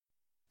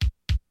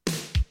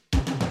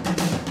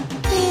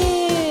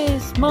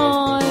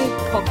my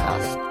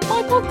podcast.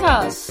 My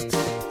podcast.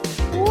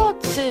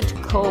 What's it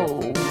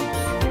called?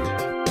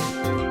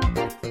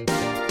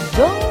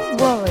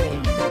 Don't worry.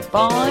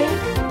 By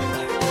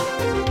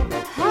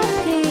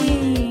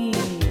Happy.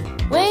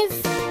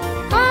 With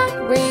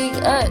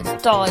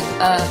Harriet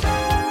Dyer.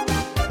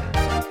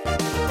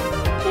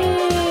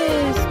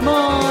 Here's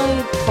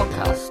my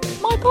podcast.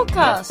 My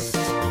podcast.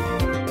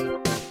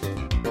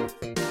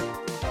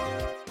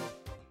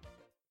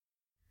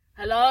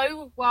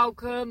 Hello,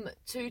 welcome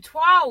to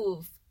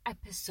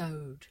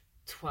episode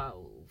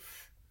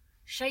 12.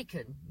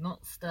 Shaken,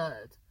 not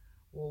stirred.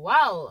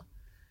 Well,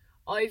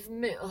 I've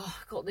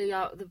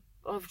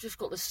just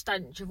got the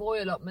stench of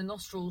oil up my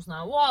nostrils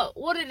now.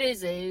 What it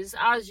is,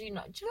 as you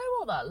know, do you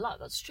know what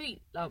that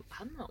street lamp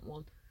and that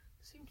one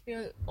seem to be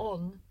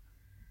on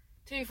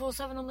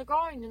 247 on the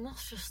grind, and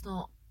that's just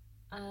not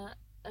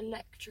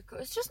electrical.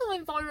 It's just not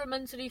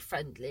environmentally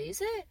friendly,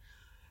 is it?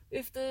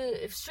 If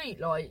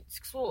street lights,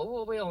 cause what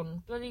are we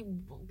on? Bloody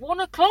 1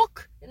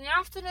 o'clock in the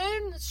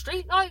afternoon. The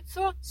street lights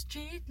are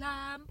street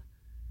lamp,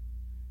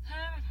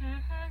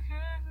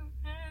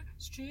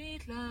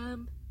 street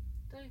lamp.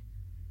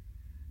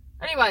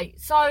 Anyway,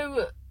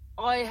 so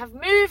I have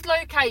moved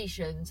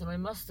locations, and I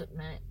must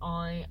admit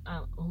I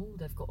am. Oh,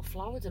 they've got a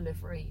flower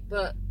delivery,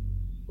 but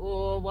I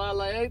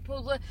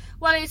opened the.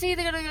 Well, it's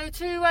either going to go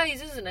two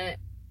ways, isn't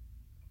it?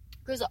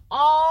 Because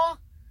our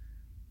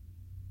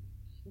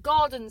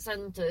garden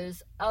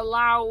centres are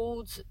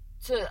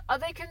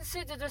they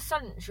considered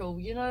essential,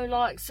 you know,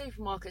 like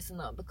supermarkets and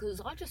that?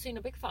 Because I've just seen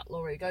a big fat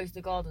lorry go to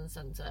the garden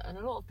centre, and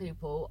a lot of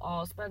people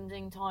are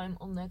spending time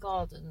on their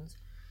gardens.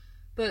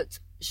 But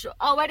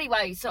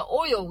anyway, so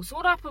oil. So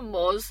what happened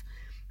was,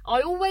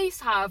 I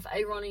always have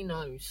a runny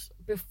nose.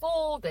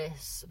 Before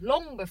this,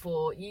 long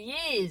before,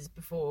 years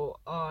before,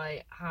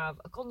 I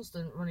have a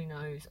constant runny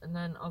nose, and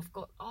then I've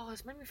got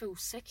it's made me feel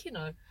sick, you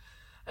know.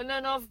 And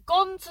then I've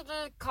gone to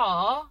the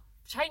car,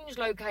 changed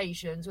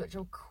locations, which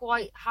I'm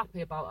quite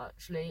happy about,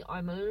 actually.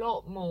 I'm a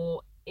lot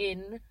more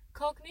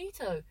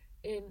incognito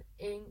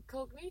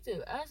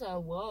as I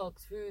walk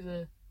through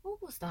the...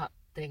 What was that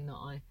thing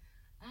that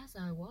As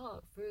I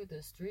walk through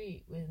the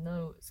street with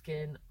no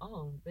skin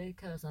on,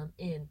 because I'm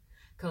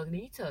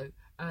incognito.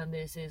 And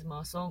this is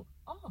my song.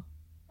 Oh,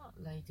 that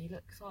lady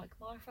looks like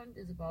my friend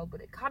Isabel,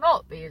 but it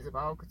cannot be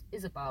Isabel, because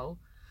Isabel...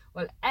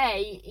 Well,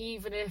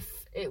 even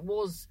if it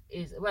was...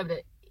 it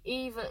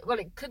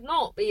could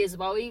not be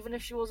Isabel, even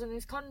if she was in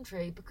this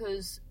country,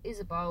 because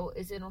Isabel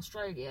is in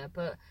Australia,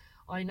 but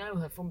I know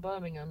her from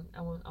Birmingham,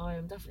 and I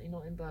am definitely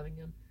not in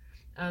Birmingham.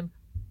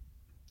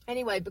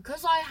 Anyway,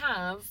 because I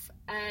have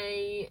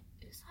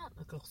is that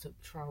a glossop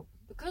trout?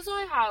 Because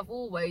I have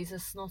always a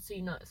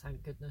snotty nose,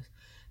 thank goodness.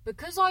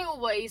 Because I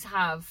always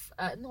have,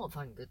 not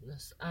thank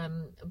goodness,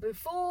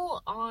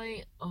 what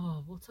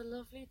a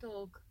lovely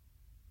dog.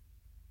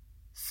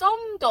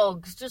 Some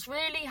dogs just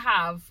really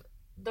have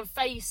the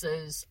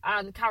faces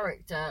and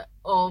character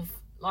of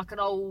like an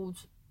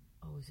old...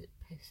 Oh, is it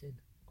pissing?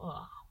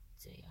 Oh,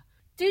 dear.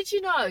 Did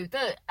you know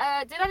that...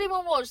 did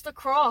anyone watch The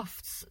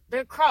Crofts?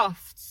 The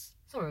Crofts.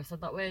 Sorry, I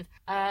said that weird.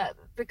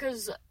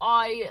 Because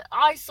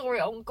I saw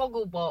it on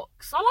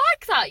Gogglebox. I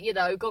like that, you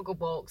know,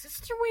 Gogglebox. It's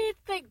such a weird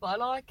thing, but I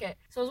like it.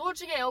 So I was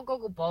watching it on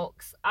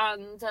Gogglebox,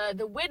 and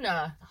the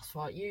winner... That's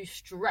right, you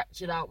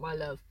stretch it out, my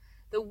love.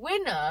 The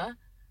winner...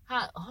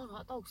 that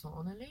dog's not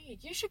on a lead.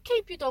 You should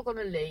keep your dog on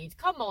a lead.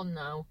 Come on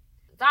now.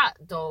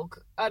 That dog,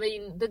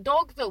 the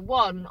dog that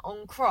won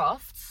on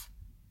Crofts,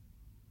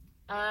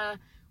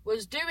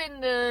 was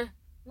doing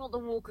not the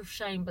walk of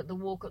shame, but the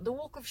walk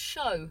of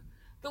show.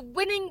 The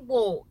winning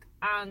walk,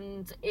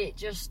 and it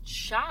just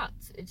shat.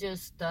 It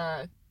just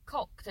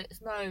cocked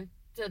its nose.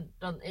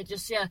 It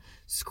just,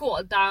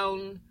 squatted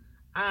down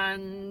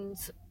and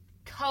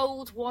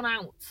curled one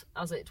out,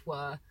 as it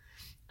were.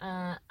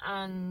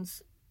 And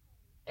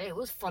it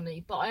was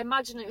funny, but I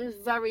imagine it was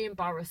very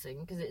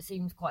embarrassing, because it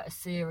seemed quite a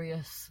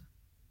serious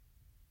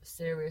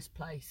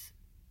place.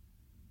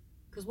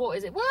 Because what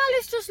is it? Well,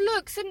 it's just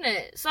looks, isn't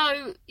it?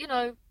 So, you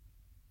know,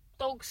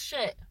 dog's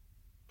shit.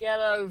 Get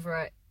over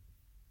it.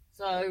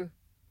 So,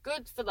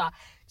 good for that.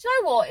 Do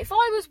you know what? If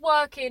I was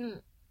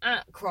working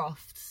at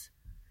Crofts,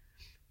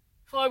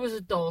 if I was a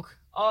dog,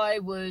 I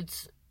would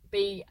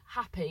be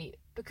happy,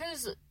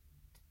 because...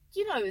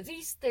 You know,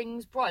 these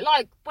things bright.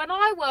 Like, when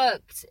I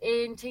worked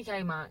in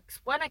TK Maxx,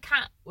 when a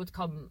cat would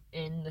come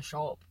in the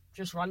shop,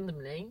 just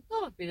randomly,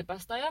 it'd be the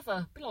best day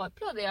ever. Be like,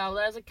 bloody hell,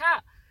 there's a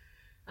cat.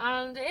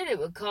 And in it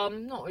would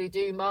come, not really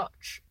do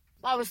much.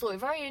 I always thought it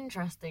very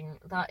interesting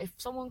that if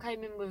someone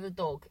came in with a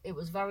dog, it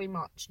was very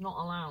much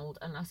not allowed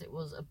unless it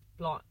was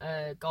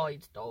a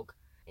guide dog.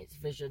 Its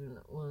vision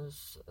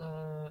was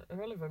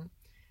irrelevant.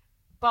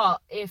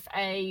 But if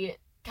a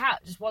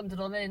cat just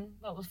wandered on in,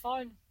 that was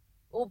fine.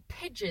 Or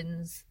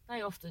pigeons,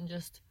 they often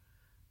just,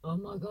 oh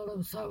my god,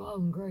 I'm so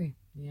hungry.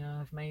 Yeah,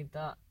 I've made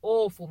that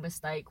awful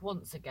mistake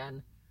once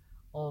again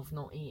of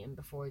not eating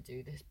before I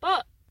do this.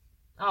 But,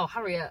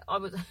 Harriet,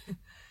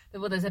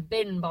 there's a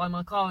bin by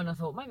my car, and I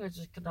thought maybe I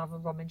just could have a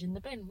rummage in the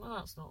bin. Well,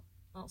 that's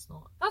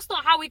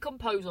not how we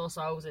compose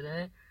ourselves in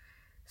here.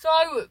 So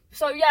I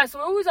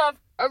always have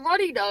a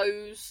runny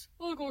nose.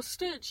 Oh, I got a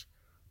stitch.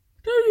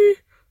 Daddy.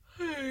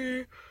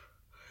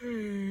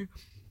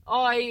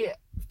 I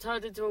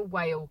turned into a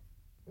whale.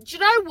 Do you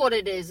know what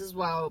it is as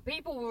well?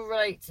 People will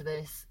relate to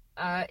this.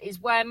 Is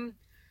when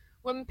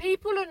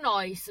people are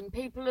nice and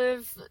people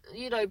have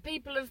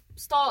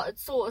started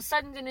sort of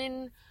sending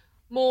in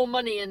more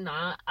money in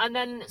that, and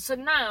then so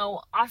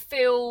now I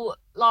feel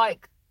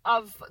like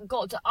I've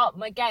got to up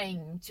my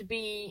game to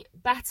be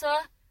better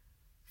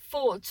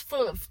to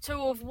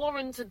have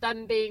warranted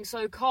them being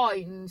so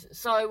kind.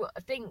 So I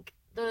think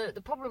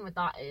the problem with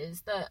that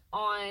is that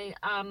I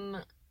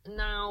am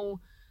now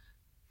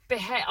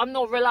I'm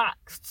not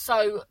relaxed,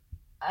 so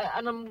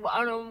and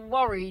I'm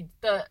worried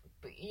that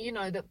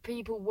that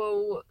people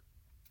will,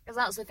 because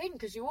that's the thing,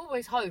 because you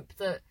always hope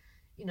that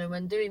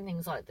when doing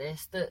things like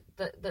this that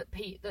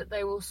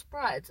they will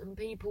spread and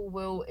people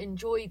will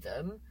enjoy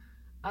them.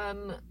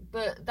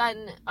 But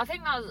then I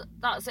think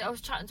that's it. I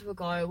was chatting to a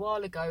guy a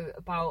while ago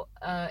about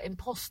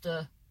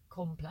imposter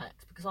complex,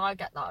 because I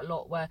get that a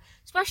lot, where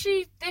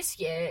especially this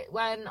year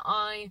when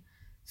I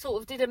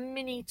sort of did a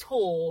mini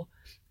tour,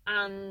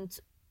 and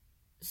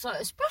so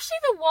especially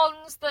the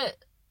ones that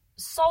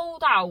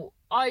sold out,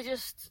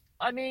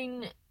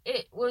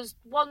 it was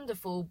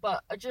wonderful,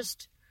 but I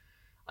just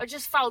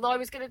felt that I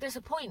was going to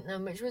disappoint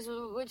them, which is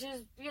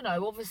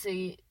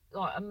obviously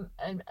like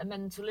a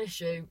mental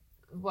issue.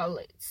 Well,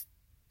 it's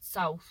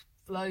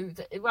self-loathe.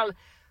 Well,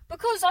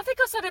 because I think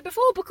I said it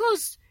before,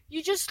 because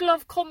you just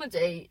love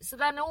comedy, so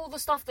then all the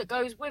stuff that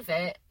goes with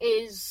it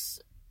is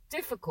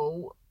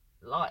difficult,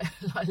 like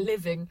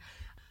living.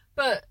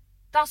 But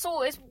that's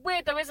all. It's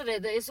weird though, isn't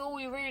it? That it's all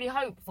you really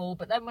hope for,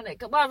 but then when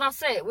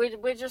that's it.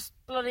 We're just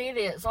bloody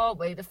idiots, aren't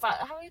we? The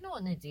fact, how are you not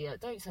an idiot?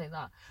 Don't say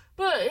that.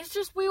 But it's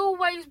just when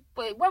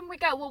we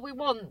get what we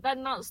want,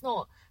 then that's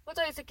not. I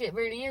don't think it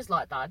really is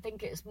like that. I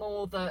think it's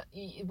more that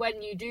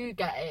when you do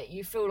get it,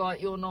 you feel like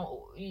you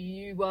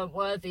weren't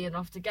worthy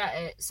enough to get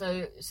it.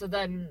 So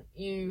then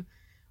you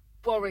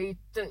worry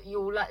that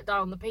you'll let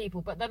down the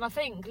people. But then I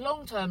think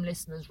long-term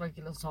listeners,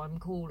 regular time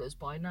callers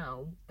by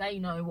now, they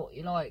know what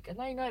you like, and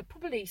they know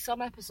probably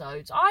some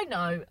episodes. I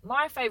know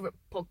my favourite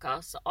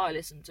podcasts that I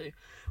listen to,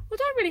 well,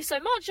 don't really so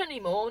much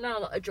anymore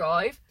now that I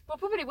drive, but I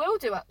probably will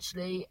do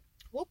actually.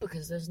 Well,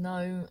 because we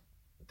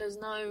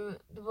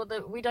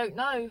don't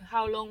know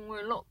how long we're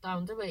in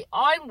lockdown, do we?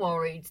 I'm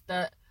worried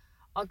that,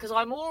 because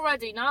I'm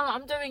already, now that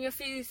I'm doing a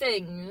few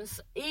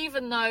things,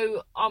 even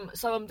though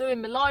I'm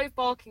doing my live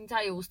Barking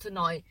Tales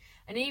tonight,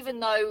 and even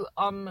though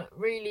I'm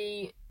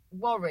really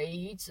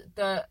worried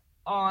that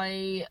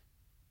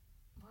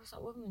what's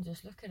that woman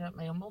just looking at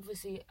me? I'm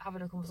obviously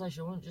having a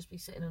conversation. I won't just be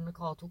sitting in the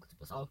car talking to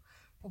myself.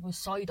 Probably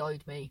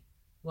side-eyed me.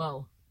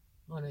 Well,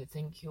 I don't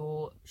think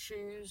your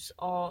shoes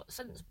are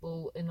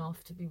sensible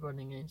enough to be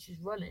running in. She's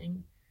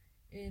running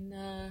in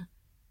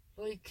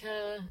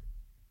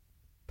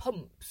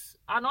pumps,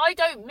 and I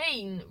don't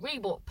mean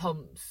Reebok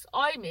pumps.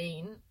 I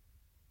mean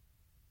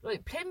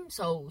like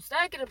plimsolls.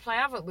 They're going to play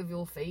havoc with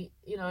your feet.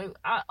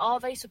 Are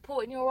they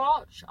supporting your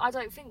arch? I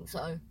don't think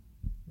so.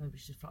 Maybe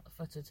she's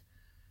flat-footed.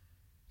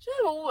 So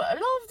a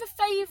lot of the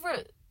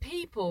favourite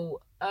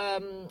people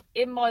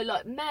in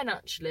my men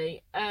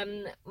actually,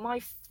 the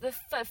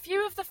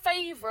few of the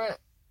favourite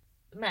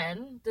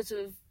men that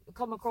have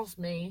come across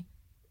me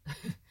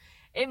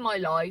in my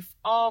life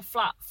are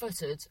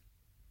flat-footed.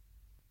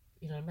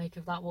 Make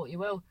of that what you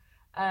will.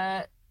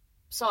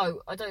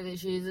 So I don't think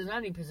she's in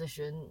any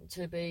position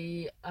to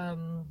be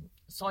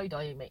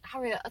side-eyeing me.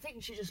 Harriet, I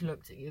think she just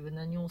looked at you and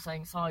then you're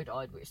saying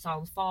side-eyed, which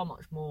sounds far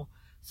much more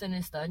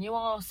sinister. And you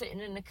are sitting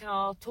in the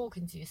car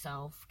talking to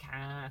yourself.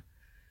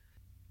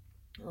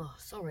 Oh,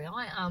 sorry,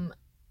 I am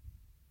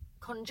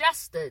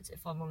congested,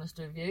 if I'm honest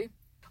with you.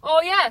 Oh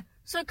yeah,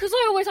 so because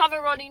I always have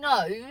a runny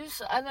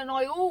nose, and then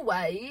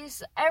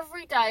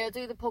every day I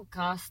do the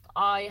podcast,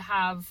 I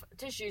have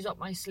tissues up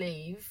my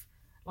sleeve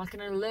like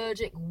an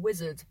allergic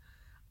wizard.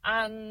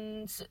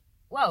 And,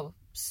 well,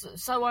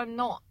 so I'm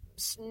not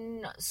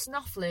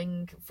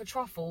snuffling for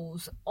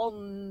truffles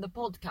on the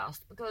podcast,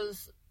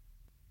 because,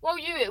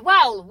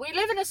 we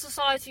live in a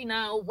society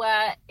now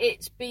where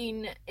it's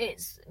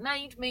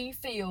made me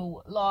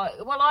feel like,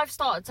 I've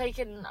started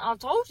taking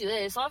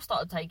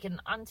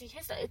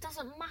antihistamine. It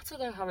doesn't matter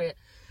though, Harriet.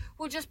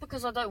 Well, just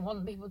because I don't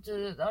want people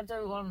to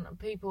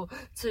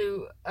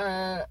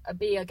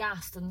be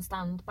aghast and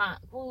stand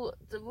back. Well,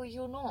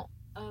 you're not.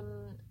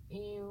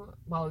 You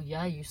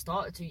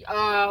started to.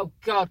 Oh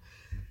God!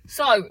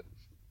 So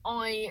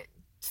I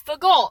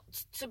forgot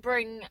to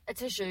bring a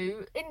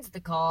tissue into the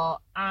car,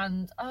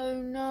 and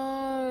oh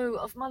no,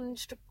 I've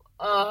managed to.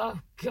 Oh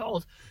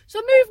God! So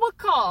I moved my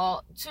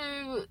car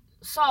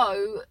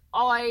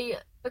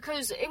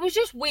because it was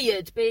just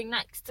weird being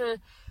next to.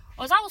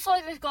 I was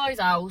outside this guy's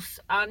house,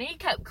 and he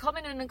kept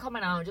coming in and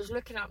coming out, just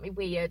looking at me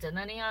weird, and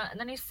then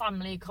his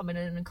family coming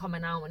in and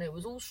coming out, and it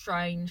was all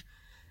strange.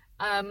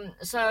 And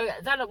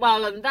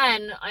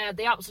then I had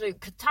the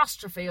absolute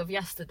catastrophe of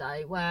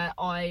yesterday, where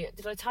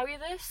did I tell you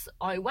this?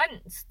 I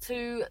went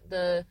to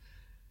the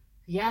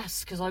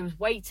Yes, because I was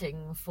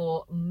waiting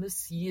for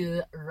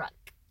Monsieur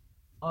RAC,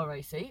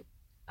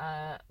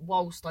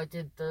 whilst I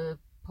did the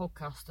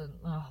podcast,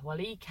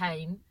 and he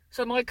came.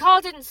 So my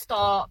car didn't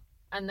start,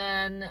 and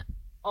then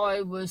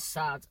I was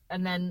sad,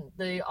 and then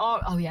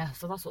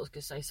so that's what I was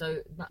going to say.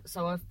 So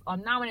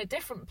I'm now in a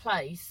different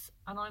place,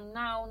 and I'm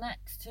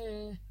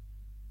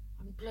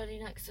bloody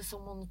next to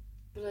someone's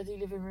bloody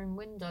living room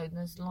window, and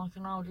there's like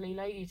an elderly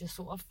lady just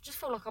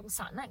feel like I'm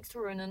sat next to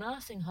her in a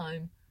nursing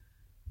home.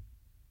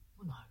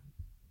 Well,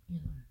 no,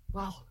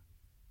 well,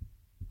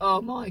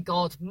 oh my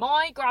god,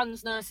 my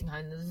grand's nursing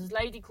home, there's this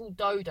lady called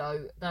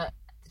Dodo, that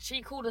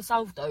she called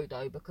herself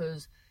Dodo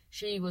because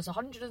she was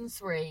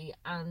 103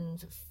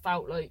 and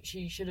felt like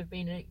she should have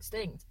been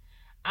extinct.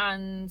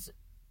 And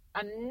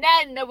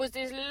then there was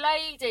this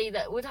lady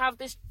that would have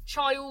this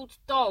child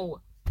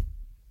doll,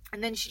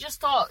 and then she just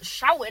starts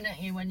shouting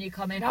at you when you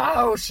come in.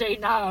 Oh, she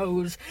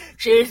knows.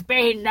 She's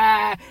been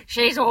there.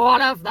 She's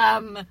one of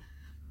them.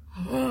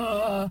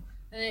 And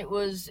it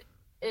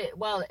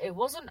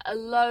wasn't a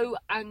low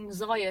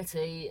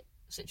anxiety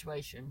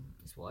situation,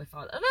 is what I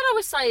found. And then I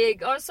was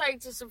saying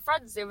to some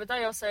friends the other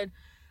day, I said,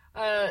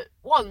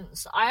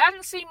 once, I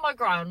hadn't seen my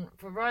gran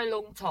for a very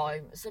long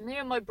time, so me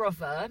and my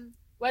brother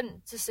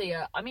went to see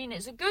her. I mean,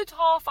 it's a good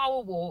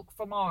half-hour walk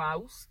from our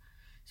house.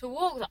 So we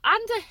walked,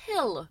 and a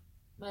hill,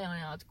 may I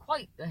add,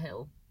 quite the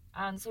hill.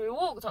 And so we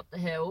walked up the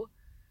hill,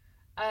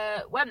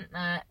 went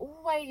there,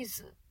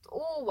 always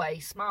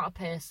smelt of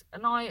piss.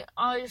 And I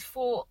just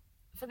thought,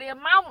 for the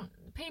amount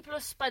people are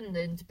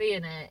spending to be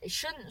in it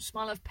shouldn't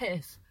smell of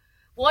piss.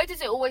 Why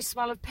does it always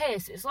smell of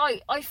piss? It's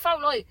like, I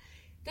felt like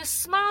the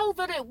smell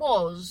that it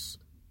was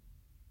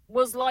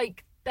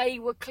like they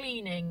were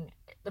cleaning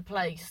the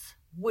place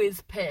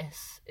with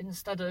piss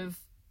instead of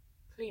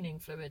cleaning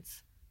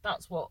fluids.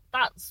 That's what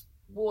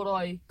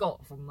I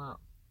got from that.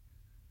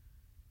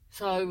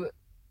 So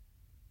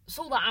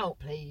sort that out,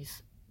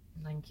 please.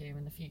 Thank you,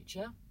 in the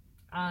future.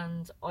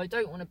 And I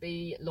don't want to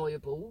be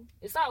liable.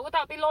 Would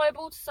that be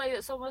liable to say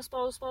that someone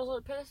smells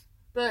like piss?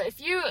 But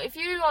if you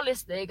are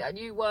listening and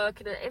you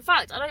work in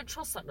fact, I don't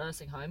trust that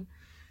nursing home.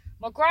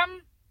 My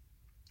gran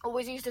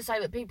always used to say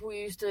that people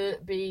used to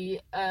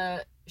be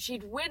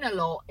she'd win a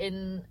lot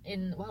in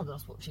well,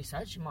 that's what she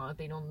said. She might have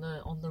been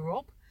on the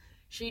rob.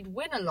 She'd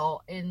win a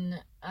lot in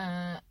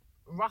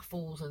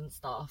raffles and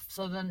stuff.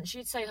 So then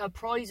she'd say her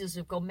prizes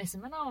have gone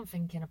missing. And now I'm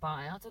thinking about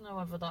it. I don't know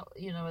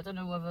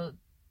whether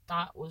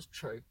that was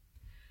true.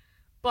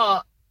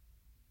 But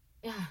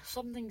yeah,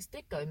 some things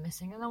did go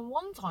missing. And then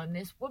one time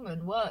this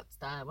woman worked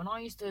there when I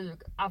used to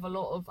have a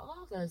lot of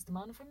there's the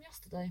man from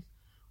yesterday.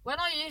 When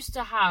I used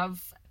to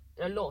have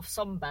a lot of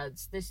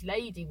sunbeds, this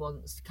lady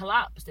once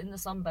collapsed in the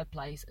sunbed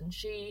place, and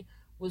she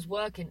was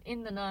working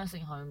in the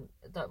nursing home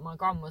that my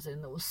gran was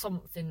in, that was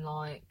something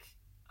like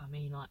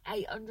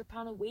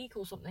 £800 a week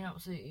or something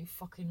absolutely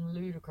fucking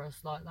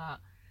ludicrous like that.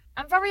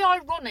 And very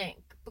ironic,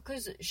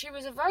 because she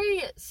was a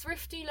very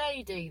thrifty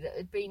lady that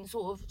had been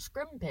sort of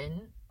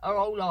scrimping her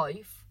whole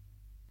life.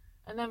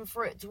 And then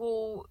for it to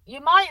all...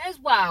 You might as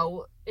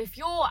well, if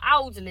you're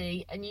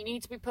elderly and you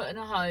need to be put in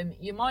a home,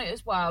 you might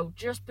as well,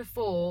 just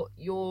before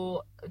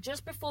you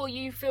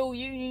feel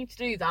you need to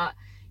do that,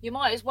 you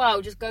might as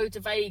well just go to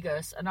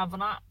Vegas and have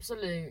an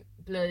absolute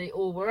bloody...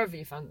 Or wherever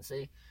you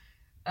fancy.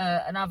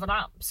 And have an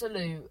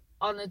absolute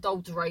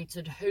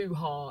unadulterated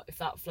hoo-ha, if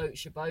that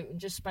floats your boat, and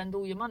just spend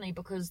all your money,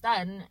 because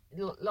then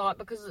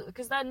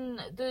because then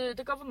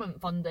the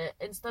government fund it,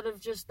 instead of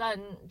just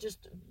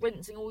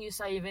rinsing all your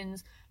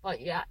savings,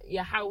 like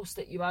your house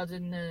that you had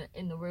in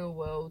the real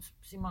world.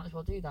 So you might as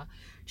well do that.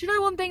 Do you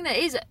know one thing that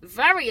is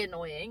very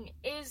annoying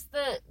is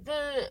that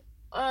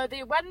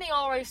when the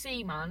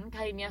RAC man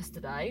came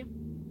yesterday,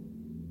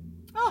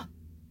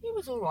 he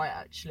was alright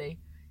actually.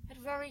 He had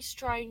very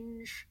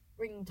strange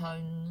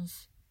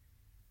ringtones.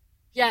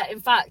 Yeah, in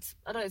fact,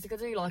 I don't think I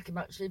do like him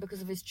actually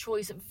because of his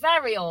choice.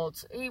 Very odd.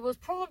 He was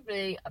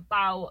probably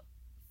about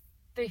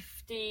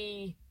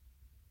 50,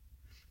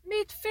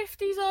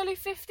 mid-50s, early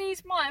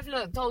 50s. Might have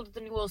looked older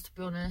than he was, to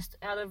be honest.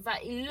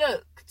 He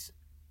looked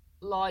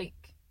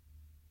like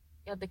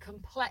he had the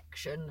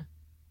complexion.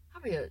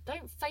 Harriet,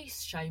 don't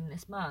face shame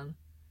this man.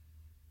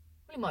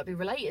 Well, he might be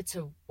related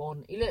to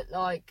one. He looked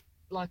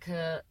like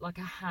a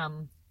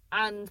ham,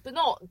 but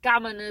not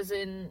gammon as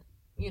in,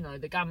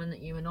 the gammon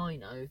that you and I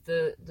know,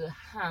 the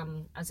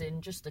ham as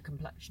in just the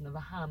complexion of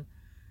a ham,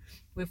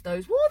 with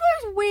those, what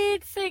are those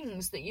weird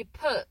things that you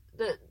put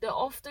that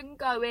often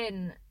go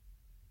in?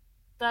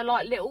 They're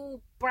like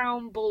little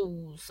brown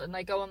balls, and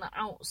they go on the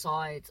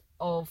outside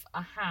of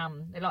a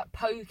ham. They like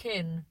poke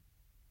in.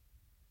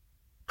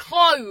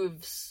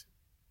 Cloves.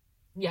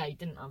 Yeah, he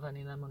didn't have any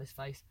of them on his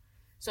face.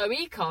 So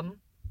he come,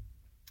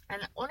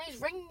 and on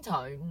his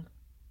ringtone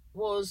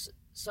was,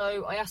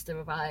 so I asked him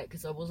about it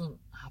because I wasn't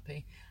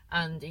happy.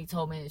 And he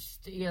told me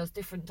he has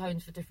different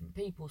tones for different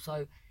people.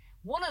 So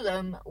one of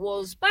them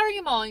was, bearing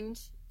in mind,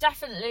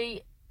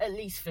 definitely at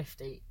least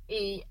 50.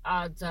 He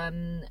had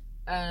Bang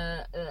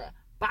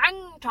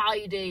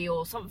Tidy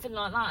or something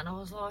like that. And I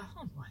was like,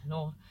 oh my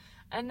lord.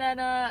 And then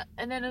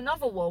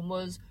another one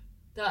was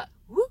that,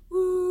 woo woo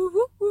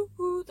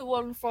Ooh, the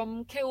one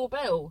from Kill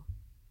Bill.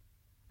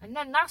 And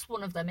then that's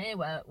one of them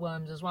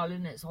earworms as well,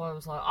 isn't it? So I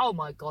was like, oh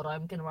my god,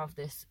 I'm going to have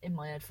this in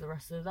my head for the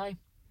rest of the day.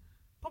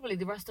 Probably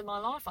the rest of my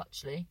life,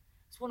 actually.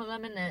 It's one of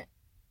them, isn't it?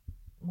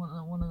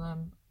 One of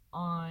them.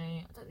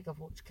 I don't think I've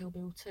watched Kill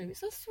Bill 2. It's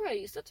the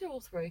 3. It's the 2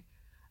 or 3.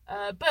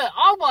 But,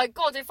 oh my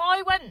god, if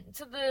I went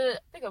to I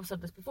think I've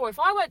said this before, if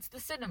I went to the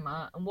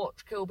cinema and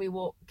watched Kill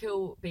Bill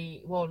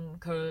 1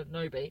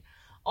 Kenobi,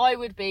 I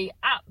would be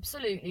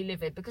absolutely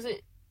livid, because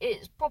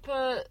it's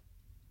proper,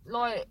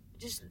 like,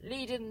 just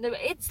leading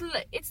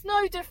it's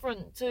no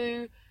different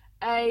to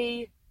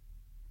a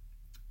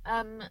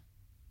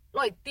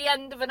like the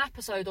end of an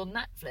episode on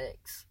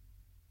Netflix.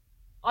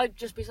 I'd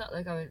just be sat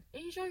there going, are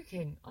you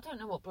joking? I don't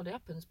know what bloody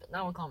happens, but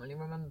now I can't really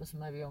remember, so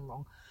maybe I'm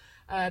wrong.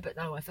 But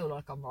no, I feel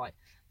like I'm right.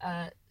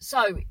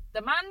 So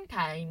the man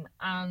came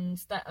and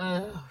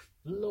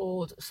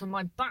Lord, so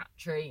my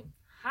battery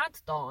had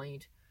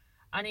died.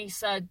 And he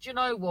said, do you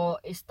know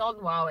what? It's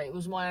done well. It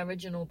was my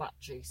original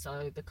battery.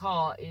 So the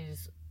car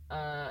is,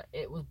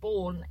 it was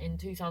born in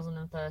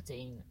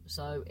 2013.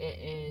 So it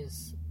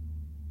is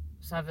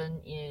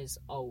 7 years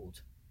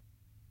old.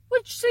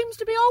 Which seems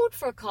to be old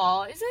for a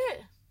car, is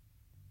it?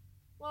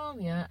 Well,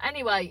 yeah.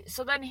 Anyway,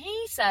 so then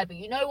he said, but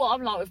you know what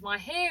I'm like with my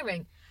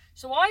hearing.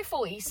 So I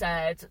thought he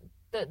said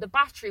that the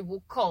battery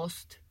will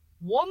cost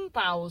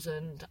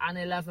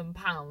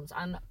 £1,011.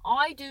 And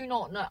I do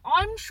not know.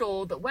 I'm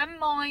sure that when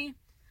my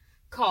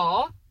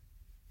car,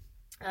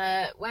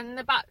 when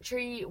the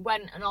battery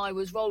went and I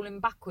was rolling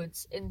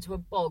backwards into a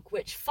bog,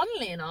 which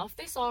funnily enough,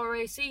 this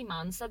RAC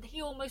man said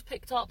he almost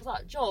picked up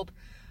that job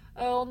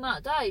on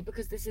that day,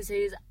 because this is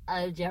his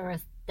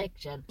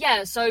jurisdiction.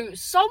 Yeah, so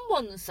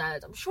someone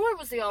said, I'm sure it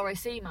was the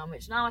RAC man,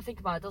 which now I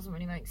think about it doesn't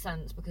really make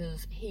sense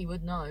because he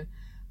would know,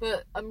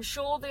 but I'm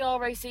sure the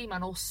RAC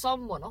man or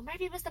someone, or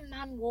maybe it was the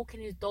man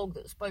walking his dog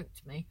that spoke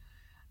to me.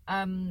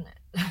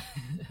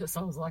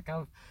 Sounds like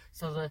the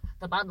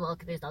man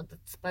walking his dog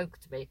that spoke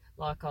to me,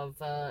 like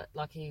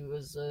he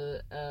was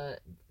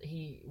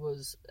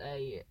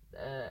a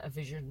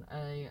vision,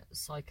 a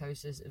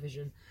psychosis, a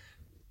vision.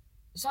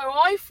 So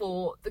I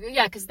thought,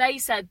 because they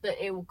said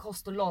that it would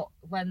cost a lot.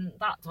 When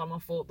that time I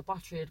thought the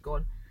battery had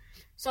gone.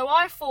 So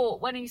I thought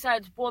when he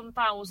said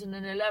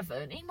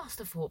 1,011, he must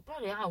have thought,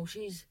 bloody hell,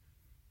 she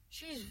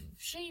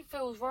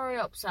feels very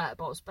upset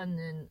about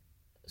spending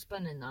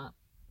that.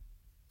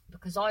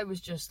 Because I was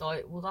just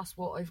like, well, that's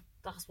what I've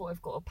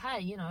got to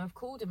pay, you know, I've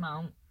called him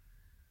out.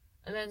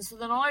 And then, so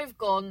then I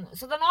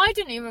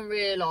didn't even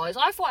realise,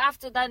 I thought I have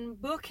to then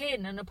book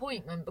in an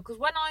appointment, because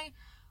when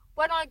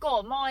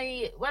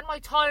my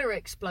tyre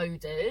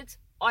exploded,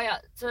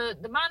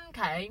 the man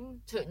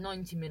came, took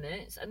 90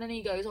 minutes, and then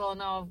he goes, oh,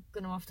 now I'm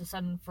going to have to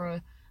send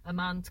for a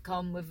man to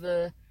come with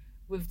the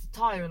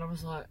tyre, and I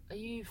was like, are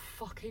you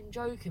fucking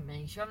joking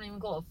me? You haven't even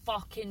got a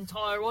fucking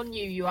tyre on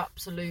you, you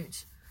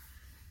absolute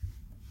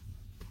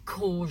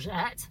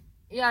courgette.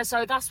 Yeah,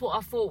 so that's what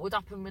I thought would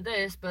happen with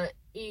this, but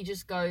he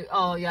just go,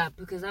 oh yeah,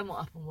 because then what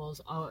happened was,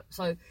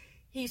 so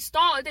he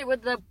started it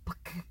with the,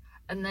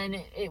 and then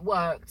it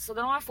worked, so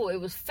then I thought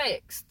it was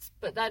fixed,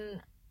 but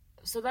then,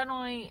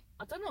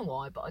 I don't know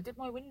why, but I did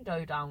my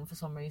window down for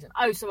some reason,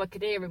 so I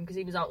could hear him because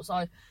he was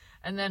outside,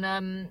 and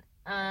then,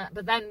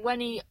 but then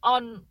when he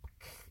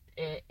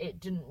it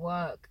didn't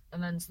work,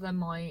 and then, so then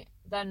my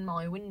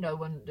window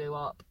wouldn't do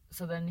up.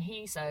 So then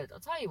he said,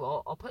 I'll tell you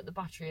what, I'll put the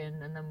battery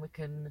in and then we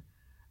can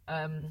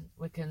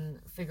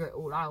figure it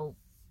all out.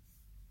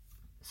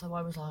 So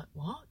I was like,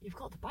 what? You've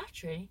got the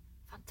battery?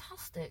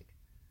 Fantastic.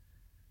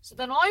 So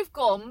then I've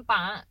gone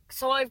back.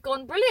 So I've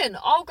gone, brilliant,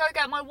 I'll go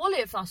get my wallet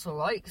if that's all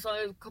right, because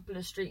I'm a couple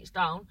of streets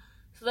down.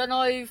 So then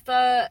I've,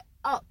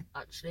 up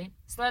actually.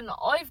 So then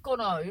I've gone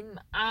home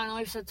and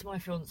I've said to my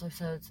fiance, I've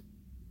said,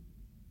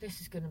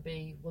 this is going to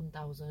be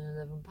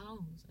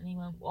 £1,011. And he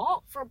went,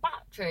 what? For a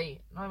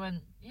battery? And I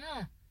went,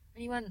 yeah.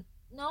 And he went,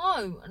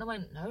 no. And I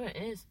went, no, it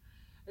is.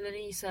 And then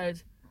he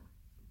said,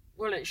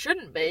 well, it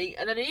shouldn't be.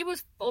 And then he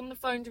was on the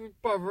phone to his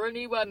brother and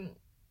he went,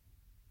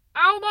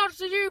 how much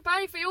did you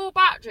pay for your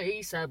battery?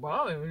 He said,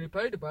 well, I only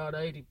paid about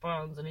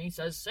 £80. And he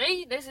says,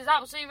 see, this is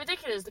absolutely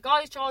ridiculous. The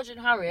guy's charging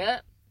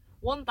Harriet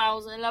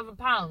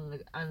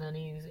 £1,011. And then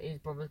his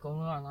brother's going,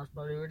 oh, that's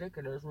bloody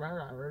ridiculous.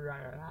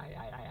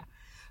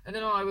 And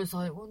then I was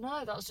like, well,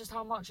 no, that's just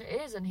how much it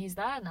is, and he's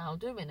there now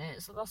doing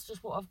it, so that's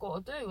just what I've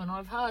got to do, and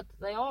I've heard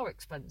they are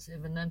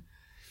expensive. And then,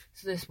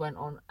 so this went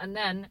on, and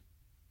then,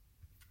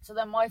 so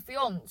then my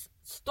fiance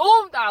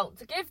stormed out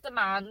to give the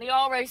man, the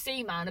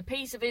RAC man, a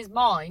piece of his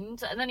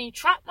mind, and then he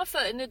trapped my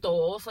foot in the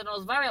door, so I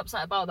was very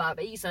upset about that,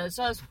 but he said,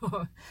 serves me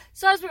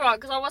right,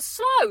 because I was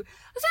slow. I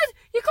said,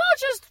 you can't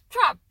just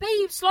trap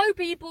slow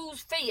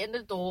people's feet in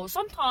the door.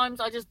 Sometimes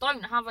I just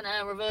don't have an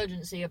air of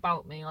urgency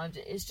about me.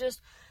 It's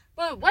just...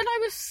 But when I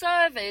was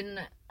serving,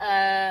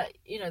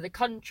 the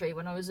country,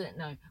 when I was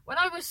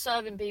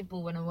serving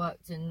people when I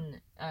worked in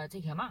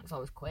TK Maxx, I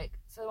was quick.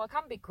 So I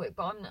can be quick,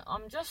 but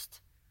I'm just...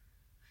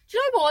 Do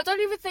you know what? I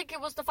don't even think it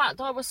was the fact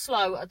I was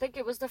slow. I think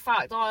it was the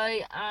fact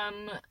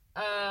I'm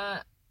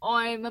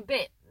a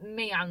bit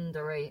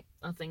meandery,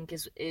 I think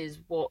is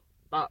what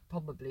that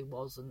probably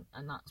wasn't,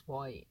 and that's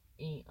why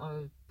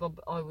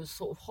I was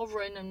sort of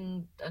hovering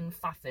and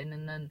faffing,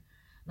 and then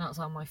that's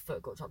how my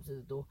foot got trapped to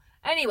the door.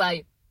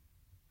 Anyway,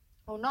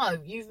 oh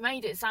no, you've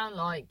made it sound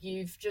like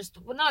you've just...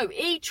 Well, no,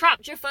 he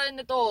trapped your foot in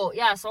the door.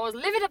 Yeah, so I was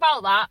livid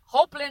about that,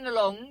 hobbling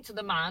along to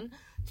the man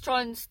to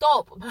try and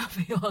stop my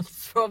fiance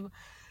from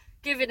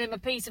giving him a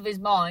piece of his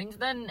mind. So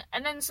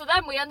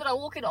then we ended up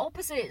walking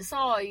opposite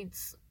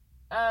sides.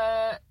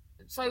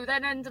 So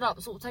then ended up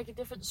sort of taking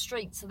different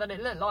streets, so then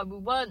it looked like we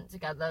weren't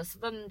together. So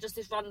then just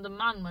this random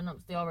man went up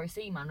to the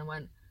RAC man and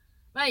went,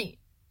 "Mate,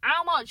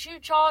 how much you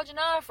charging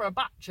her for a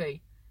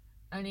battery?"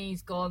 And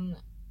he's gone,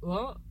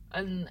 "What?"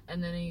 And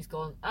then he's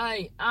gone,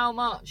 "Hey, how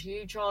much are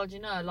you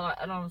charging her?" Like,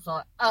 and I was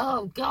like,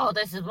 "Oh God,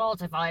 this is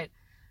mortifying."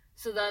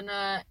 So then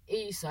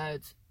he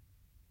said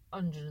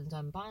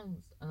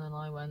 £110, and then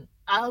I went,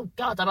 "Oh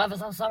God, I'm ever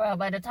so sorry, I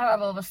made a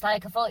terrible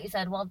mistake. I thought you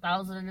said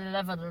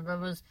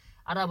 1,011,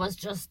 and I was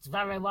just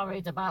very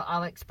worried about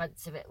how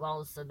expensive it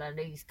was." And then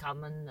he's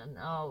come and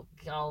oh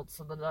God,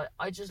 so then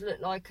I just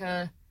looked like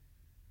an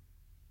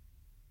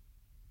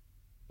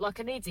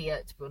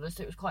idiot, to be honest.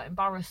 It was quite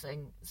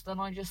embarrassing. So then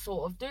I just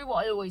sort of do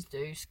what I always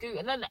do, scoot,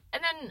 and then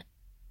at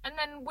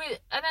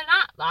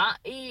that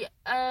he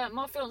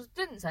my fiance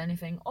didn't say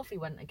anything. Off he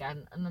went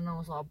again, and then I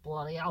was like,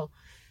 bloody hell.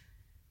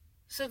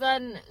 So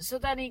then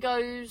he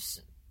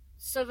goes.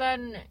 So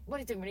then, well,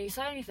 he didn't really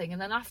say anything,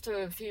 and then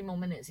after a few more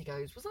minutes, he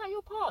goes, "Was that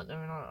your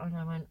partner?" And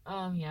I went,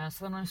 "Oh yeah."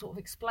 So then I sort of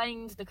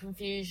explained the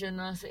confusion.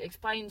 I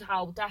explained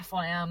how deaf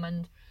I am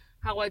and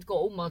how I'd got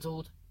all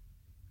muddled.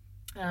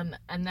 And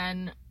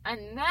then,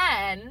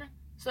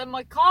 so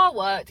my car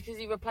worked because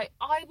he replaced.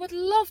 I would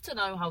love to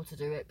know how to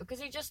do it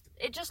because it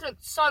just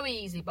looked so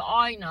easy. But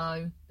I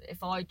know that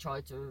if I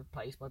tried to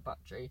replace my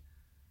battery,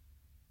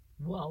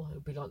 well, it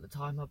would be like the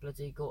time I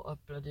bloody got a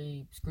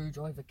bloody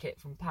screwdriver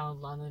kit from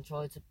Poundland and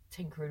tried to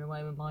tinkering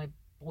away with my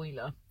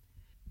boiler.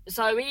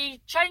 So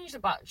he changed the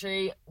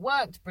battery,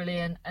 worked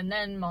brilliant, and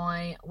then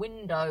my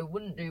window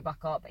wouldn't do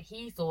back up.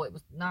 He thought it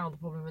was now the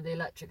problem with the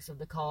electrics of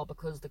the car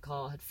because the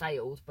car had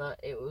failed, but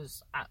it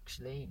was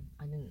actually,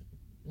 I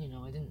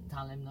didn't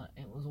tell him that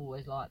it was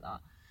always like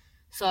that.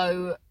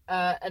 So,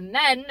 and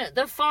then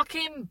the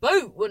fucking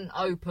boot wouldn't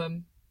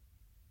open.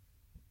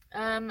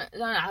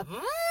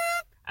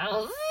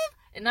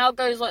 It now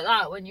goes like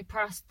that when you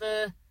press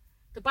the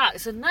back.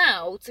 So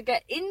now, to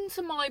get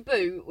into my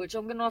boot, which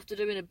I'm going to have to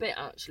do in a bit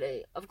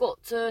actually, I've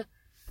got to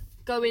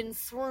go in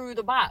through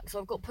the back.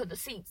 So I've got to put the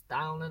seats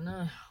down,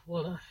 and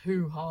what a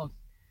hoo-ha.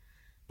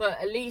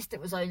 But at least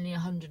it was only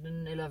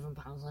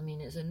 £111. I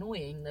mean, it's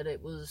annoying that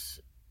it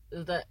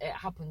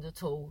happened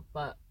at all.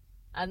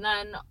 And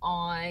then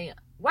I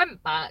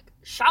went back,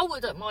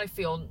 showered at my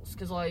fiance,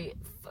 because I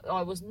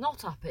was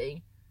not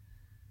happy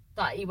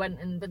that he went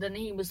in, but then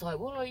he was like,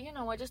 "Well,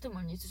 I just didn't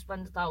want you to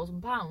spend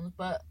 £1,000,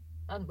 but,"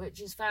 and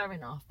which is fair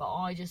enough, but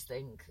I just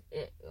think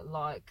it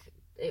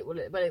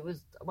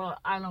was, well,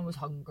 and I was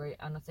hungry,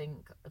 and I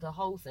think the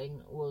whole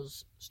thing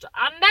was,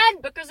 and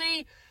then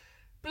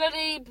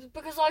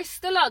because I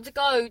still had to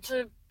go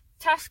to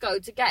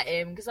Tesco to get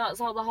him, because that's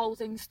how the whole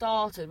thing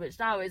started, which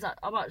now is,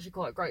 I'm actually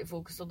quite grateful,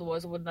 because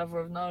otherwise I would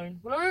never have known.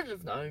 Well, I would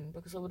have known,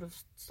 because I would have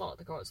started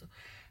the car. So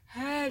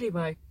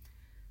anyway.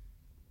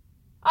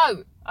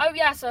 Oh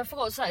yeah, so I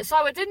forgot to say. So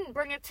I didn't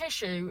bring a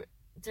tissue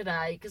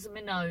today because of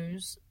my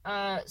nose.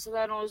 So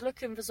then I was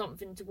looking for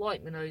something to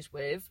wipe my nose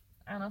with,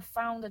 and I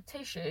found a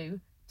tissue.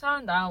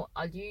 Turned out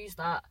I'd used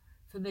that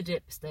for my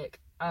dipstick.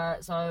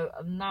 So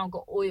I've now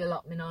got oil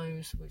up my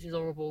nose, which is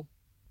horrible.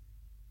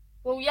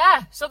 Well,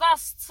 yeah, so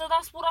that's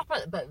what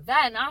happened. But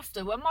then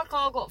after, when my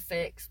car got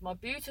fixed, my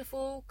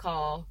beautiful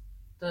car,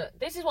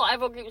 this is what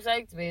everyone keeps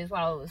saying to me as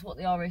well. It's what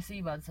the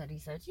RAC man said. He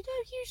said,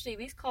 usually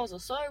these cars are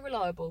so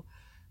reliable.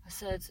 I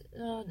said,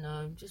 "Oh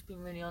no, I've just been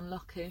really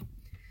unlucky."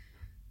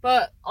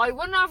 But I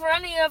wouldn't have her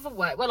any other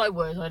way. Well, I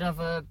would. I'd have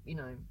her,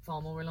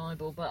 far more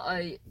reliable. But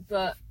I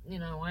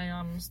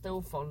am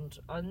still fond.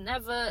 I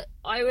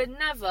would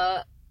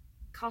never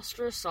cast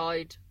her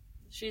aside.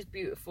 She's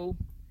beautiful.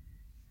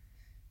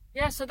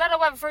 Yeah, so then I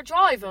went for a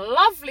drive. A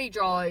lovely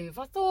drive.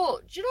 I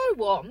thought, do you know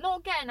what? I'm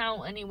not getting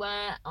out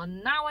anywhere.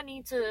 And now I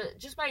need to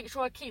just make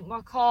sure I keep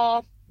my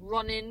car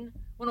running.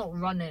 Well, not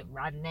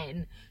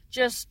running.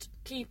 Just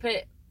keep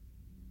it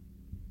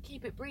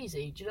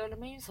breezy, do you know what I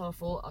mean? So I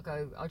thought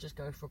I'll just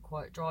go for a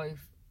quiet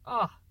drive.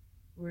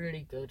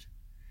 Really good.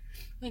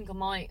 I think I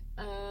might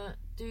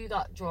do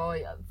that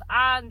drive.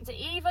 And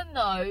even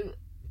though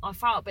I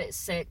felt a bit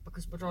sick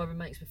because my driving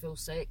makes me feel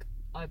sick,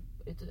 I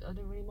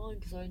didn't really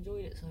mind because I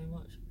enjoyed it so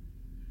much.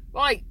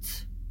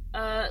 Right,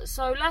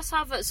 so let's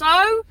have it. So,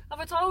 have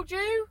I told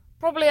you?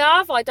 Probably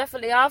have. I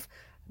definitely have.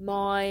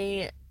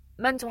 My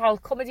mental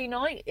health comedy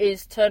night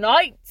is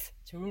tonight.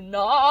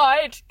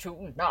 Tonight,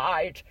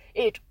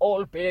 it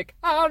all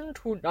began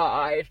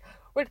tonight,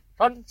 with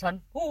suns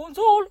and moons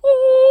all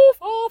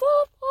over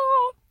the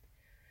floor.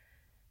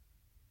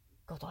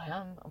 God,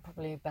 I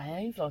probably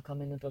behave like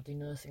I'm in a bloody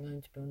nursing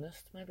home, to be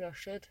honest. Maybe I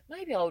should.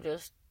 Maybe I'll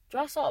just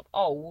dress up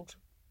old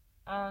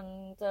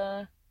and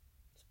just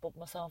bob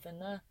myself in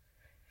there.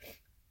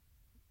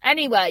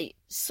 Anyway,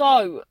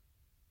 so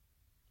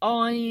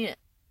I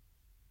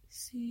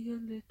see a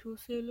little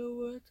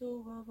silhouette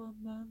of a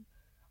man.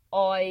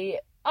 I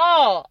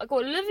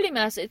got a lovely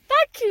message.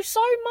 Thank you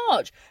so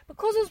much.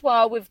 Because as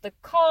well with the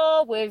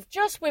car,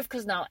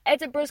 because now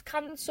Edinburgh's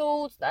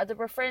cancelled, the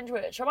Edinburgh Fringe,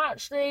 which I'm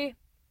actually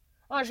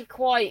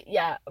quite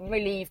I'm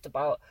relieved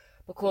about,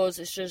 because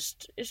it's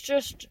just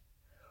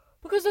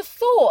because the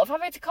thought of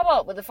having to come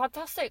up with a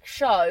fantastic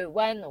show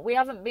when we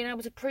haven't been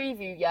able to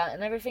preview yet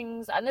and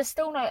there's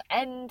still no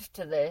end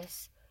to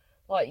this.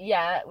 Like,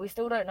 we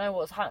still don't know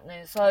what's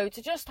happening. So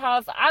to just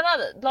have,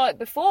 and like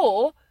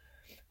before,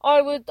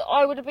 I would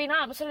have been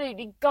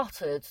absolutely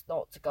gutted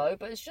not to go.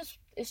 But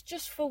it's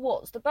just for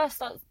what's the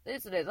best,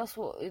 isn't it? That's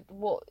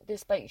what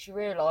this makes you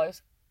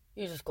realise.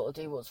 You just got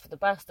to do what's for the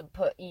best and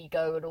put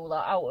ego and all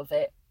that out of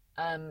it.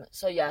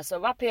 So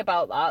happy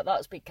about that.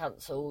 That's been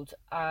cancelled,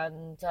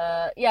 and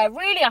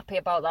really happy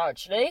about that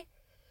actually.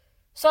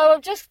 So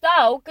I'm just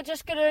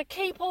gonna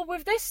keep on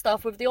with this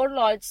stuff, with the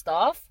online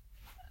stuff.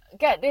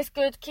 Get this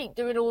good, keep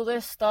doing all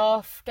this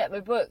stuff, get my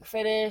book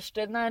finished,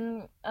 and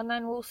then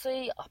we'll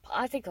see.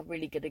 I think I'm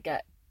really gonna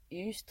get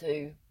used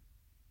to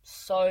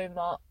so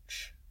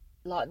much,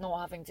 like not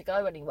having to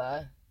go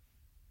anywhere.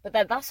 But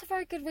then that's a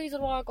very good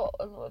reason why I got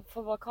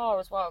for my car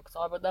as well, because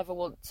I would never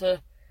want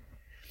to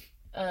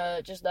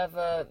just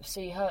never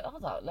see her. Oh,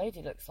 that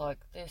lady looks like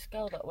this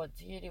girl that I went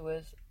to uni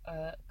with,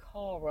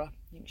 Cara, I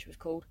think she was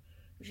called,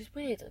 which is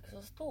weird because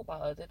I thought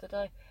about her the other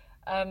day.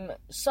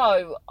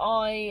 So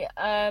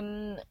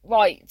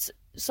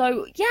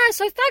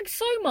thanks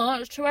so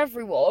much to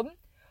everyone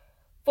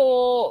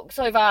so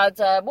I've had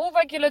more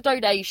regular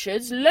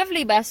donations.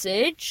 Lovely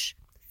message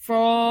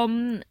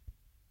from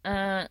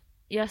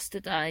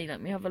yesterday.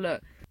 Let me have a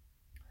look.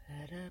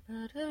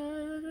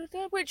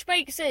 Which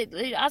makes it,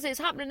 as it's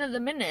happening at the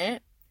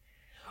minute.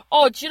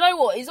 Oh, do you know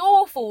what is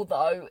awful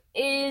though?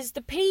 Is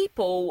the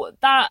people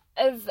that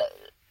have,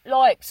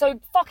 like, so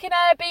fucking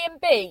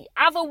Airbnb,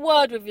 have a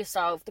word with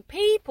yourself. The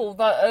people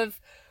that have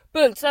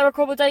booked their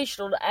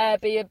accommodation on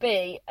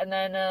Airbnb and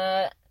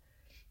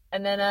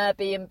then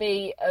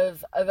Airbnb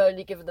have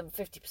only given them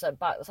 50%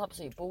 back. That's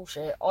absolute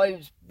bullshit. I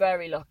was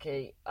very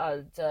lucky,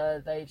 and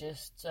they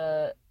just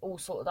all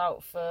sorted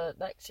out for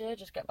next year.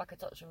 Just get back in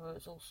touch with them.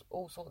 It's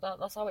all sorted out.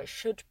 That's how it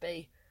should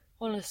be,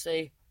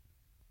 honestly.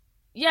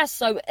 Yes,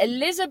 so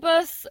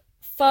Elizabeth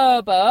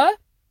Ferber,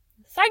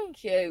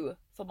 thank you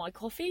for my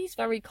coffees.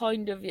 Very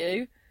kind of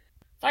you.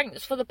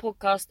 Thanks for the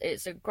podcast.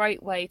 It's a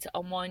great way to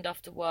unwind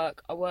after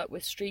work. I work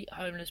with street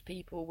homeless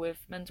people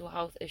with mental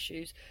health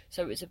issues,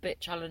 so it's a bit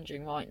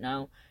challenging right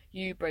now.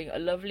 You bring a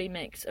lovely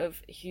mix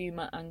of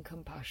humour and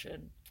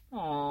compassion.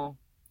 Aww.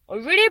 I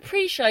really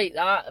appreciate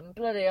that, and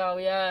bloody hell,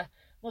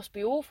 must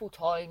be awful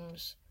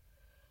times.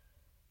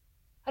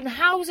 And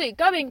how's it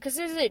going? Because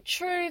is it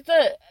true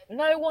that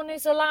no one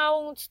is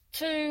allowed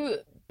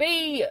to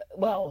be,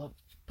 well,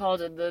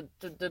 pardon the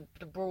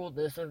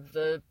broadness of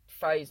the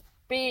phrase,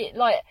 be,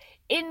 like,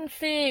 in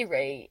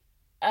theory,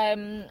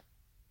 no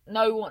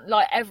one,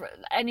 like,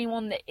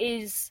 anyone that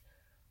is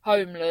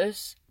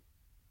homeless,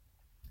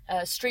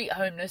 street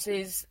homeless,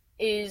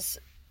 is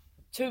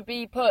to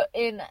be put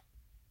in,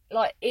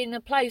 like, in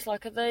a place,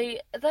 like, are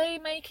they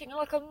making,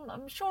 like,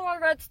 I'm sure I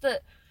read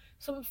that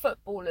some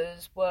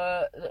footballers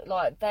were,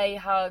 like, they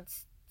had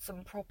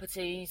some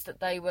properties that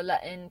they were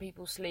letting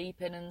people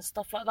sleep in and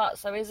stuff like that.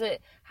 So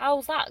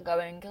how's that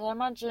going? Because I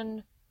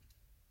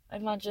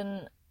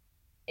imagine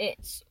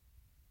it's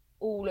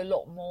all a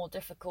lot more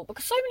difficult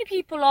because so many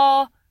people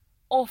are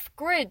off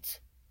grid,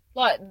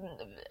 like,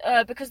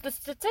 because the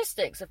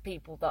statistics of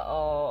people that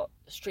are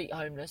street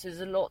homeless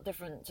is a lot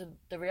different to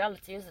the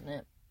reality, isn't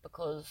it?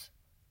 Because,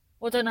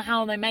 well, I don't know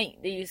how they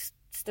make these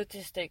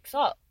statistics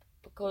up,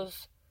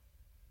 because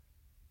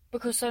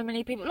so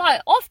many people,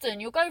 like, often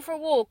you'll go for a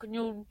walk and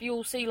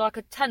you'll see, like,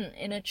 a tent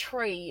in a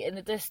tree in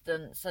the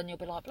distance, and you'll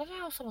be like, bloody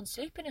hell, someone's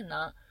sleeping in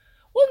that.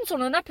 Once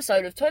on an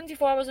episode of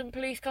 24 Hours in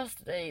Police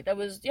Custody, there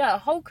was, a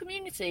whole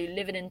community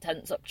living in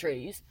tents up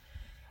trees,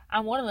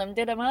 and one of them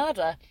did a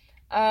murder.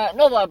 Not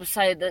that I would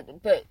say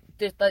that, but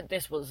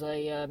this was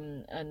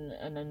an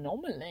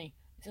anomaly.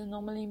 Does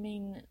anomaly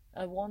mean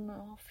a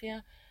one-off?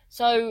 Yeah.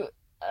 So,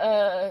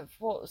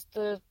 what's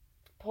the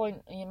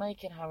point are you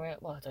making,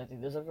 Harriet? Well, I don't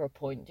think there's ever a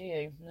point, do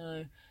you?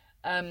 No.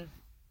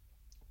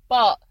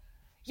 But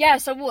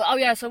so what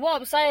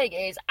I'm saying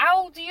is,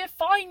 how do you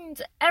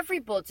find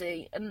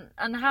everybody,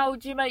 and how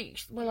do you make,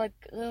 well, like,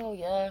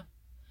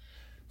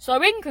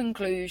 so in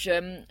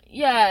conclusion,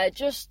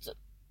 just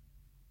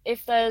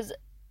if there's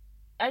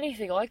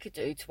anything I could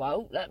do to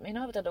help, let me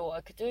know. I don't know what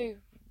I could do.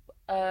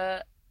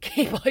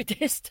 Keep my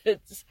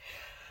distance.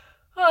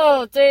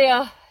 Oh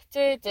dear.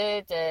 If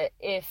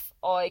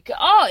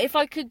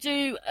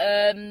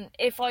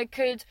I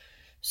could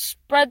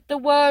spread the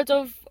word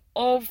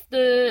of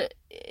the,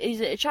 is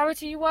it a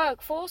charity you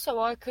work for? So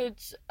I could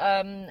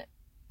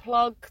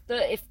plug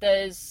that if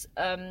there's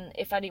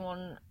if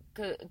anyone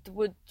who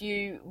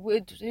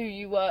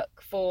you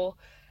work for,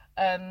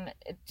 are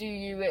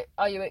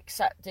you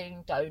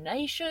accepting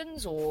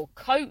donations or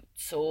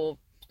coats or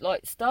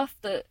like stuff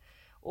that,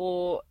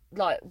 or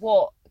like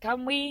what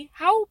can we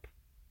help?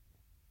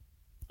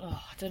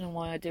 Oh, I don't know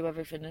why I do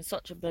everything in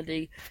such a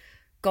bloody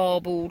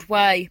garbled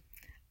way.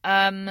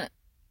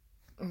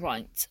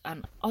 Right,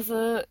 and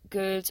other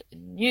good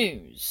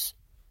news.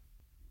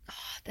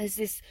 There's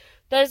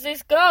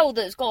this girl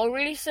that's got a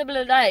really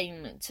similar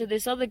name to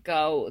this other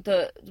girl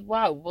that,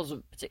 wow,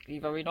 wasn't particularly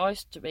very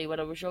nice to me when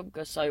I was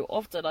younger. So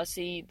often I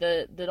see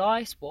the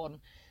nice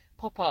one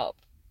pop up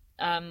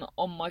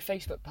on my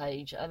Facebook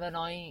page, and then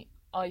I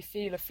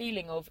feel a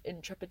feeling of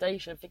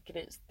intrepidation thinking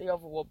it's the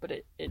other one, but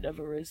it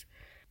never is.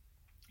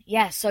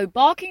 Yeah, so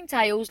Barking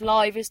Tales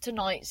Live is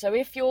tonight. So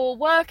if you're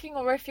working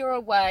or if you're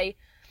away,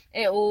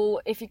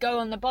 if you go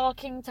on the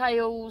Barking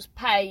Tales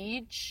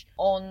page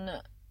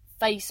on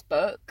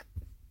Facebook,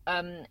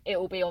 it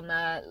will be on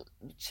there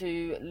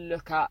to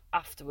look at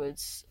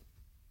afterwards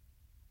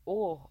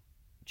or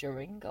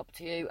during, up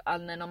to you.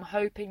 And then I'm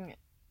hoping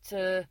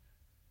to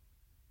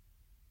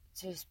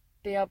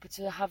be able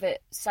to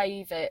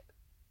save it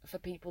for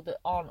people that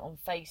aren't on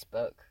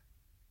Facebook.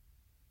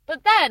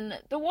 But then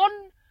the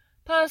one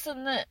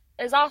person that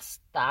has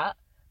asked that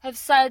have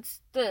said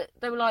that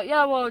they were like,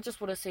 yeah, well, I just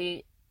want to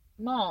see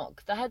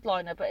Mark, the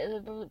headliner,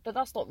 but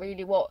that's not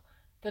really what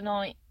the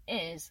night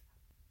is.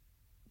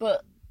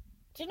 But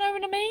do you know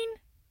what I mean?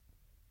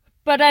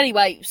 But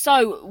anyway,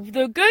 so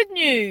the good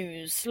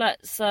news.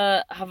 Let's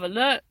have a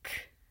look.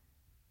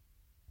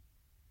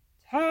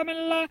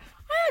 I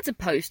had a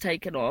post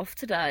taken off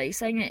today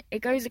saying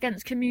it goes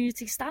against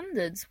community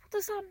standards. What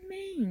does that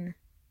mean?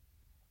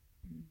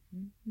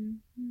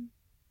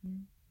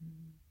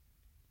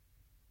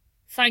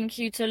 Thank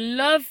you to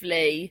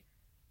lovely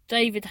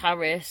David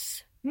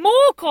Harris.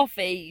 More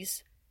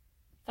coffees!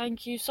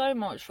 Thank you so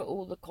much for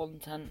all the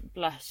content.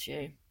 Bless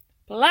you.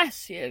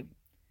 Bless you.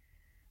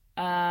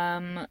 Who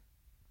else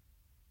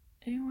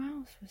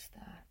was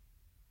there?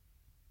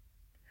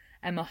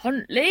 Emma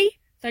Huntley.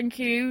 Thank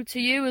you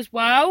to you as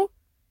well.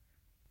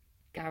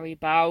 Gary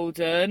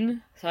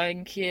Bowden.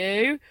 Thank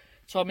you.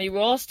 Tommy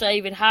Ross.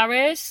 David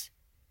Harris.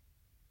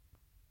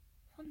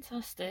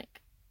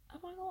 Fantastic.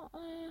 Have I got...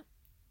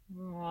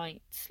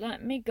 Right,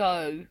 let me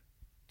go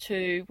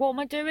to... What am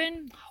I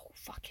doing? Oh,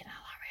 fucking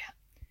hell,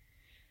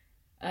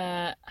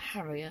 Harriet.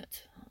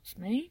 Harriet, that's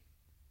me.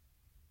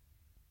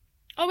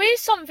 Oh, here's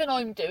something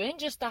I'm doing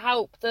just to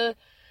help the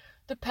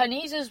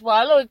pennies as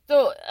well. I've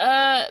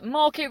got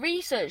market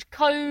research,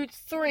 code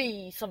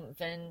 3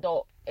 something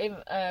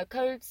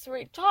code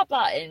 3. Type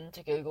that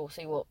into Google,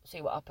 see what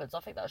happens. I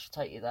think that should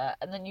take you there.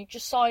 And then you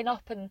just sign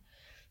up and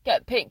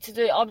get picked to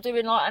do. I'm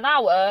doing like an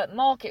hour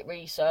market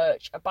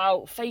research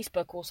about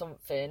Facebook or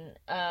something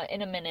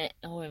in a minute.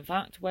 Oh, in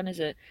fact, when is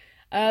it?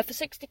 For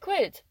 60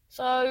 quid.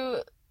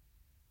 So,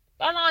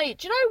 and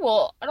do you know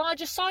what? And I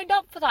just signed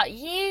up for that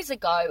years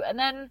ago, and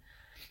then,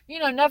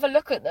 never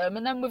look at them.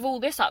 And then with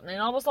all this happening,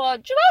 I was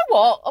like, do you know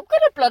what? I'm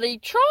gonna bloody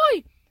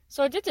try.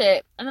 So I did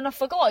it, and then I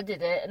forgot I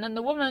did it, and then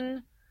the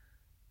woman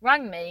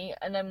rang me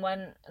and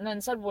then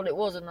said what it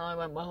was, and I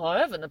went, well, I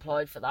haven't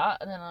applied for that,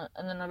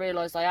 and then I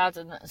realised I had,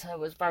 and so it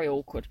was very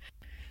awkward.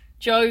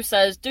 Joe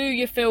says, do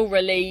you feel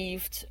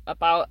relieved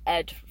about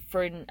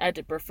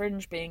Edinburgh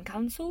Fringe being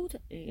cancelled?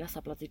 Yes, I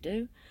bloody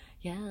do.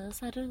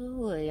 Yes, I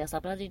do. Yes, I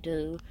bloody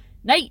do.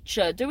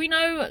 Nature. We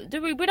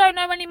don't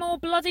know any more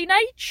bloody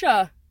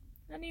Nature.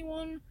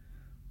 Anyone?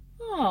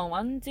 Oh,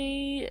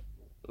 Andy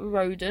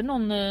Roden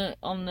on the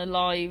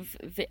live.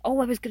 I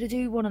was going to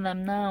do one of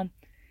them now.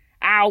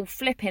 Ow,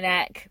 flipping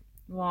heck.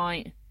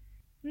 Right.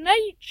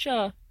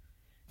 Nature.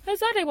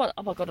 Has anyone...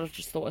 Oh my god, I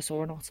just thought I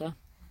saw an otter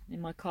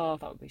in my car.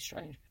 That would be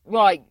strange.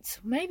 Right.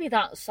 Maybe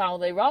that's how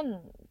they run.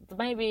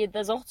 Maybe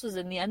there's otters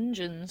in the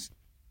engines.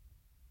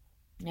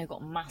 They've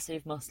got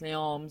massive muscly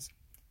arms.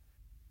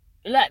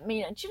 Do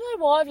you know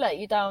why I've let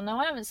you down now?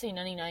 I haven't seen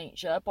any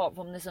nature apart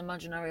from this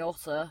imaginary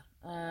otter.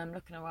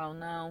 Looking around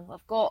now.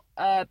 I've got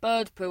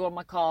bird poo on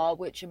my car,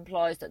 which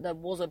implies that there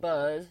was a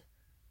bird.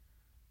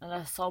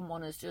 Unless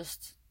someone has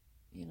just...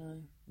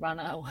 ran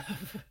out.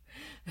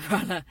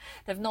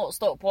 They've not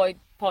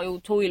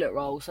stockpiled toilet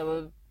roll, so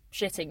we're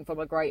shitting from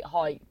a great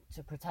height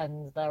to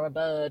pretend they're a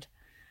bird.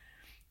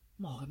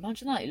 Oh,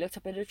 imagine that. You looked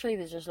up in a tree,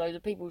 there's just loads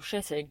of people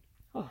shitting.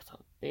 Oh, that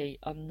would be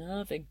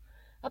unnerving.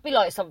 That'd be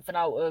like something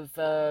out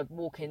of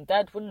Walking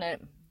Dead, wouldn't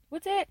it?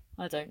 Would it?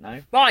 I don't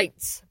know.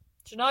 Right.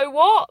 Do you know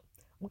what?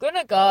 I'm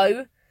gonna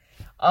go.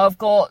 I've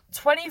got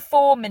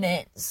 24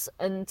 minutes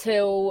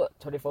until...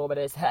 24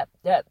 minutes.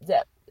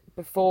 Yep.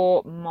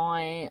 Before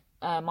my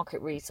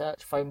market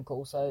research phone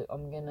call, so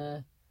I'm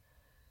gonna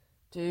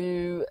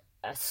do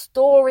a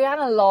story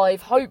and a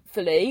live,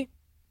 hopefully.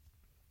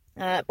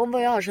 Bon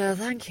voyage,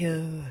 thank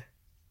you.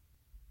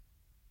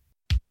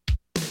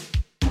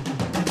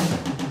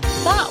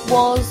 That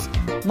was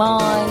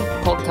my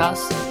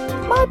podcast.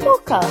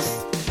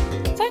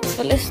 Thanks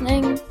for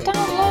listening.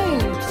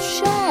 Download,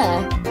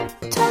 share,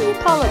 tell your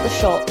pal at the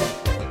shop.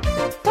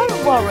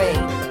 Don't worry.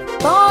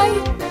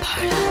 Bipolar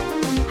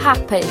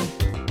happy.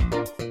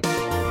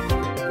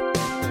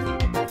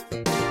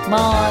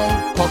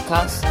 My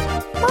podcast.